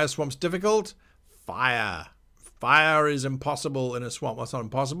 And why are swamps difficult? Fire. Fire is impossible in a swamp. Well, it's not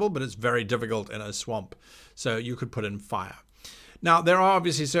impossible, but it's very difficult in a swamp. So you could put in fire. Now, there are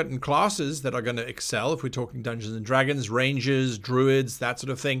obviously certain classes that are going to excel. If we're talking Dungeons and Dragons, rangers, druids, that sort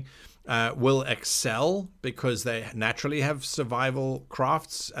of thing, will excel because they naturally have survival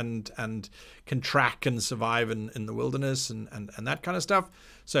crafts and can track and survive in the wilderness and that kind of stuff.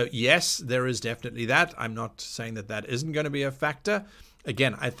 So yes, there is definitely that. I'm not saying that isn't going to be a factor.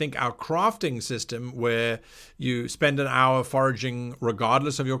 Again, I think our crafting system where you spend an hour foraging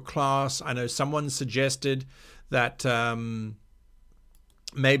regardless of your class. I know someone suggested that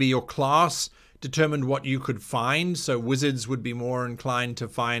maybe your class determined what you could find. So wizards would be more inclined to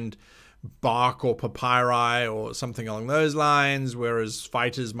find bark or papyri or something along those lines, whereas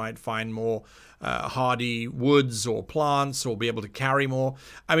fighters might find more hardy woods or plants or be able to carry more.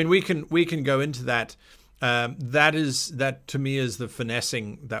 I mean, we can go into that. That to me is the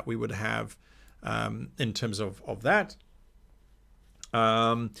finessing that we would have in terms of that.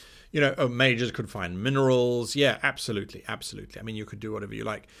 Mages could find minerals. Yeah, absolutely. I mean, you could do whatever you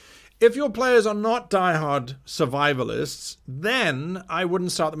like. If your players are not diehard survivalists, then I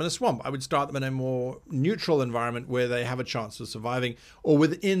wouldn't start them in a swamp. I would start them in a more neutral environment where they have a chance of surviving, or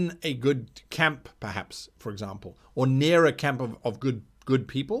within a good camp, perhaps, for example, or near a camp of good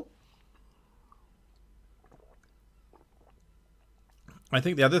people. I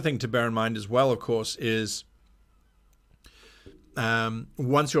think the other thing to bear in mind as well, of course, is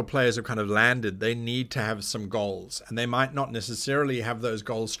once your players have kind of landed, they need to have some goals, and they might not necessarily have those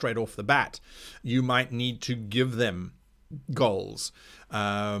goals straight off the bat. You might need to give them goals.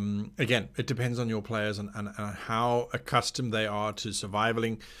 Again, it depends on your players and how accustomed they are to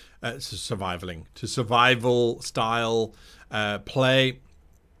survival style play.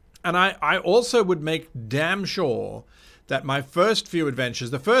 And I also would make damn sure that my first few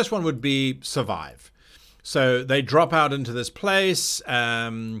adventures, the first one would be survive. So they drop out into this place.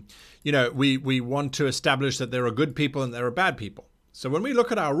 We want to establish that there are good people and there are bad people. So when we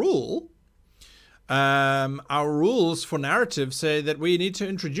look at our rule, our rules for narrative say that we need to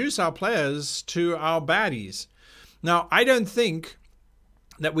introduce our players to our baddies. Now, I don't think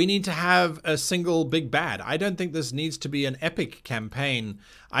that we need to have a single big bad. I don't think this needs to be an epic campaign.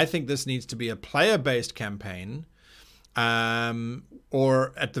 I think this needs to be a player-based campaign,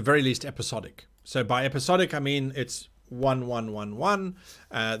 or at the very least episodic. So by episodic, I mean it's 1, 1, 1, 1.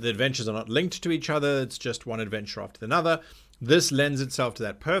 The adventures are not linked to each other. It's just one adventure after another. This lends itself to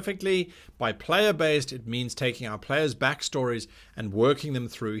that perfectly. By player-based, it means taking our players' backstories and working them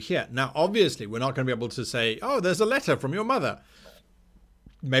through here. Now, obviously, we're not going to be able to say, oh, there's a letter from your mother.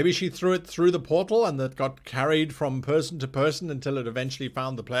 Maybe she threw it through the portal and that got carried from person to person until it eventually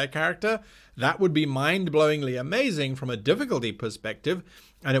found the player character. That would be mind-blowingly amazing from a difficulty perspective,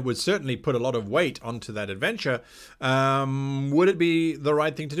 and it would certainly put a lot of weight onto that adventure. Would it be the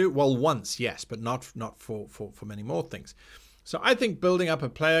right thing to do? Well, once, yes, but not for many more things. So I think building up a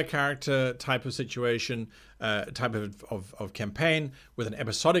player character type of situation, type of campaign with an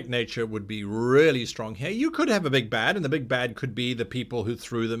episodic nature would be really strong here. You could have a big bad, and the big bad could be the people who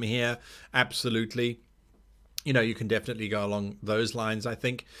threw them here. Absolutely. You know, you can definitely go along those lines, I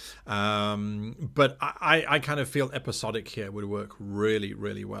think. But I kind of feel episodic here would work really,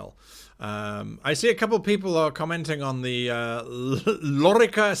 really well. I see a couple of people are commenting on the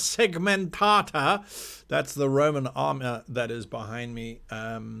Lorica segmentata. That's the Roman armor that is behind me.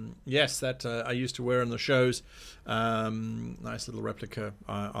 Yes, that I used to wear in the shows. Nice little replica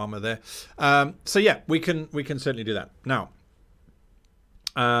armor there. So yeah, we can certainly do that. Now,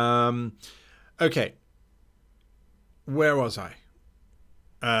 okay. Where was I?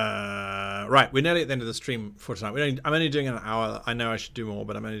 Right, we're nearly at the end of the stream for tonight. I'm only doing an hour. I know I should do more,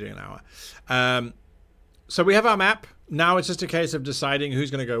 but I'm only doing an hour. So we have our map. Now it's just a case of deciding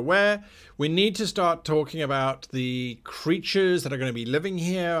who's going to go where. We need to start talking about the creatures that are going to be living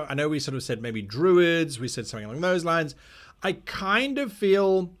here. I know we sort of said maybe druids. We said something along those lines. I kind of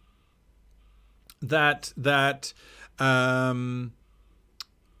feel that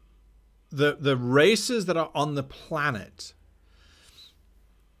the races that are on the planet,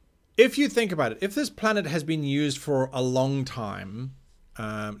 if you think about it, if this planet has been used for a long time,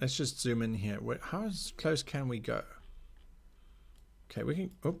 let's just zoom in here. How close can we go? Okay, we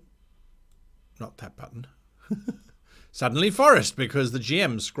can, oh, not that button. Suddenly forest, because the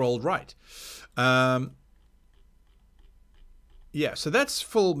GM scrolled right. Yeah, so that's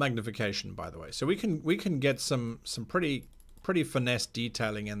full magnification, by the way. So we can get some pretty finesse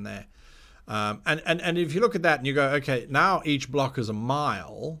detailing in there. And if you look at that and you go, okay, now each block is a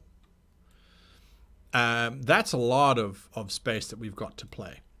mile. That's a lot of space that we've got to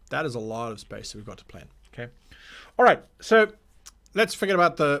play. That is a lot of space that we've got to play in. Okay. All right. So let's forget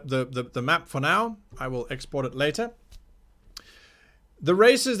about the map for now. I will export it later. The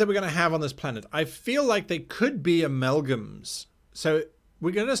races that we're going to have on this planet, I feel like they could be amalgams. So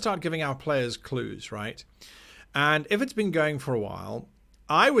we're going to start giving our players clues, right? And if it's been going for a while,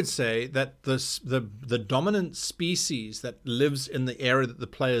 I would say that the dominant species that lives in the area that the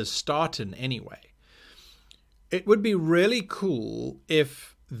players start in anyway, it would be really cool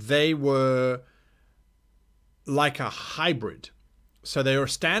if they were like a hybrid. So they are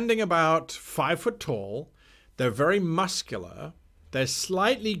standing about 5 foot tall. They're very muscular. They're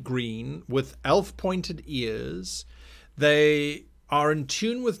slightly green with elf-pointed ears. They are in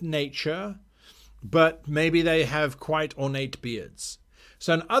tune with nature, but maybe they have quite ornate beards.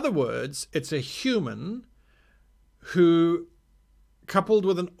 So in other words, it's a human who, coupled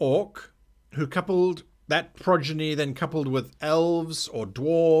with an orc, who coupled that progeny, then coupled with elves or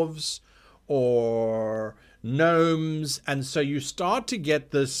dwarves or gnomes, and so you start to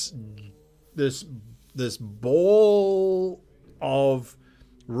get this ball of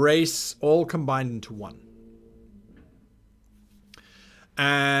race all combined into one.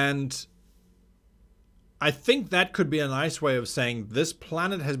 And I think that could be a nice way of saying this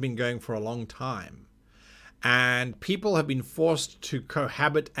planet has been going for a long time, and people have been forced to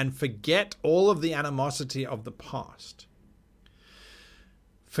cohabit and forget all of the animosity of the past.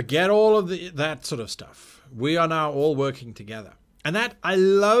 Forget all of that sort of stuff. We are now all working together. And that, I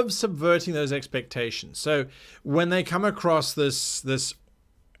love subverting those expectations. So when they come across this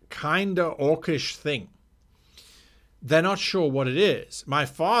kind of orcish thing, they're not sure what it is. My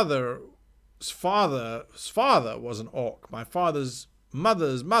father's father was an orc. My father's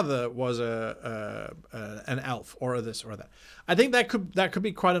mother's mother was an elf, or this or that. I think that could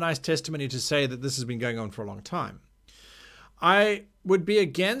be quite a nice testimony to say that this has been going on for a long time. I would be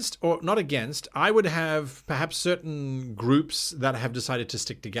against, or not against, I would have perhaps certain groups that have decided to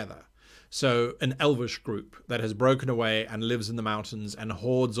stick together. So an elvish group that has broken away and lives in the mountains and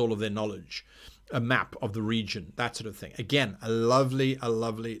hoards all of their knowledge. a map of the region, that sort of thing. Again, a lovely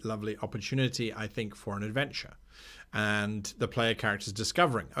opportunity, I think, for an adventure. And the player characters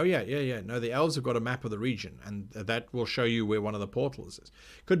discovering, oh yeah, no, the elves have got a map of the region, and that will show you where one of the portals is.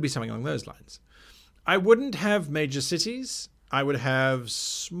 Could be something along those lines. I wouldn't have major cities. I would have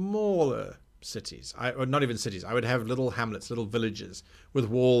smaller cities, or not even cities. I would have little hamlets, little villages with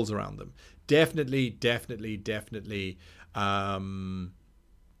walls around them. Definitely.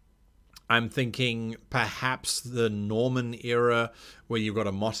 I'm thinking perhaps the Norman era, where you've got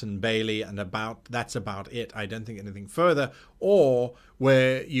a motte and bailey, and that's about it. I don't think anything further. Or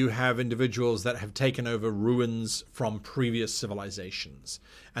where you have individuals that have taken over ruins from previous civilizations,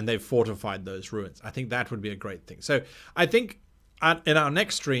 and they've fortified those ruins. I think that would be a great thing. So I think in our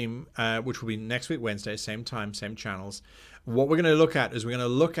next stream, which will be next week, Wednesday, same time, same channels, what we're going to look at is we're going to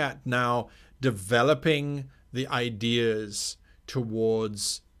look at now developing the ideas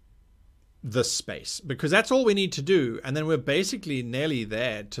towards the space, because that's all we need to do, and then we're basically nearly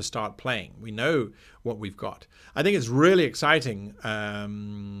there to start playing. We know what we've got. I think it's really exciting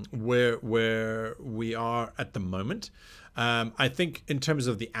where we are at the moment. I think in terms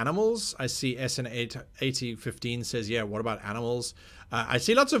of the animals, I see SN8015 says, yeah, what about animals? I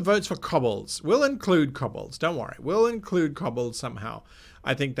see lots of votes for kobolds. We'll include kobolds, don't worry. We'll include kobolds somehow.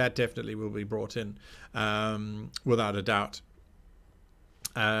 I think that definitely will be brought in without a doubt.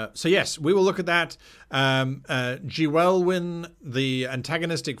 So yes, we will look at that. Gewelwyn, the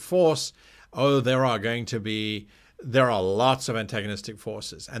antagonistic force. Oh, there are lots of antagonistic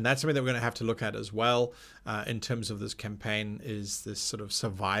forces, and that's something that we're going to have to look at as well in terms of this campaign, is this sort of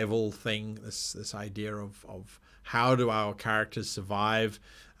survival thing, this idea of how do our characters survive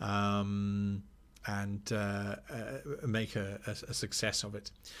and make a success of it.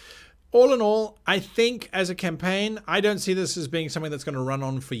 All in all, I think as a campaign, I don't see this as being something that's going to run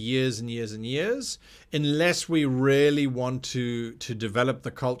on for years and years and years, unless we really want to develop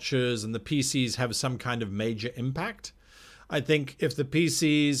the cultures and the PCs have some kind of major impact. I think if the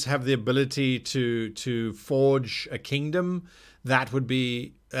PCs have the ability to forge a kingdom, that would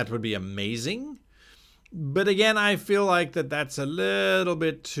be amazing. But again, I feel like that's a little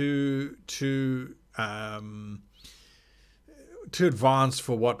bit too advanced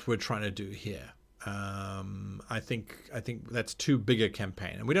for what we're trying to do here. I think that's too big a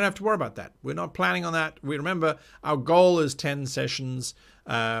campaign, and we don't have to worry about that. We're not planning on that. We remember our goal is 10 sessions,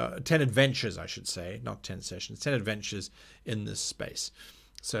 10 adventures, I should say, not 10 sessions, 10 adventures in this space.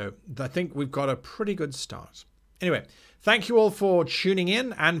 So I think we've got a pretty good start. Anyway, thank you all for tuning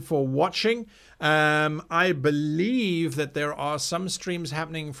in and for watching. I believe that there are some streams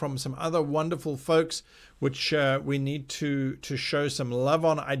happening from some other wonderful folks, which we need to show some love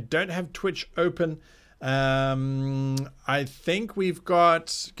on. I don't have Twitch open. I think we've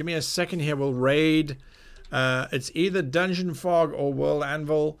got, give me a second here, we'll raid. It's either Dungeon Fog or World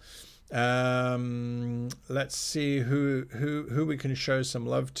Anvil. Let's see who we can show some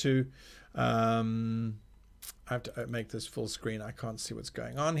love to. I have to make this full screen. I can't see what's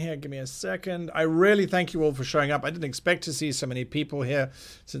going on here. Give me a second. I really thank you all for showing up. I didn't expect to see so many people here,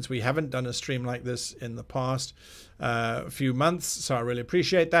 since we haven't done a stream like this in the past few months. So I really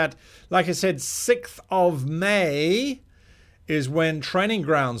appreciate that. Like I said, 6th of May is when Training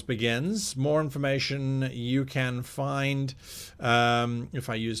Grounds begins. More information you can find, if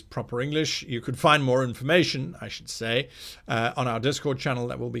I used proper English, you could find more information, I should say, on our Discord channel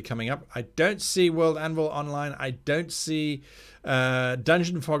that will be coming up. I don't see World Anvil online. I don't see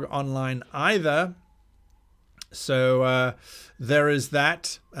Dungeon Fog online either. So there is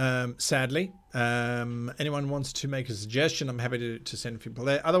that, sadly. Anyone wants to make a suggestion, I'm happy to send people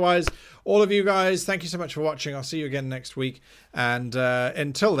there. Otherwise, all of you guys, thank you so much for watching. I'll see you again next week. And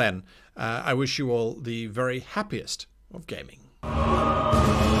until then, I wish you all the very happiest of gaming.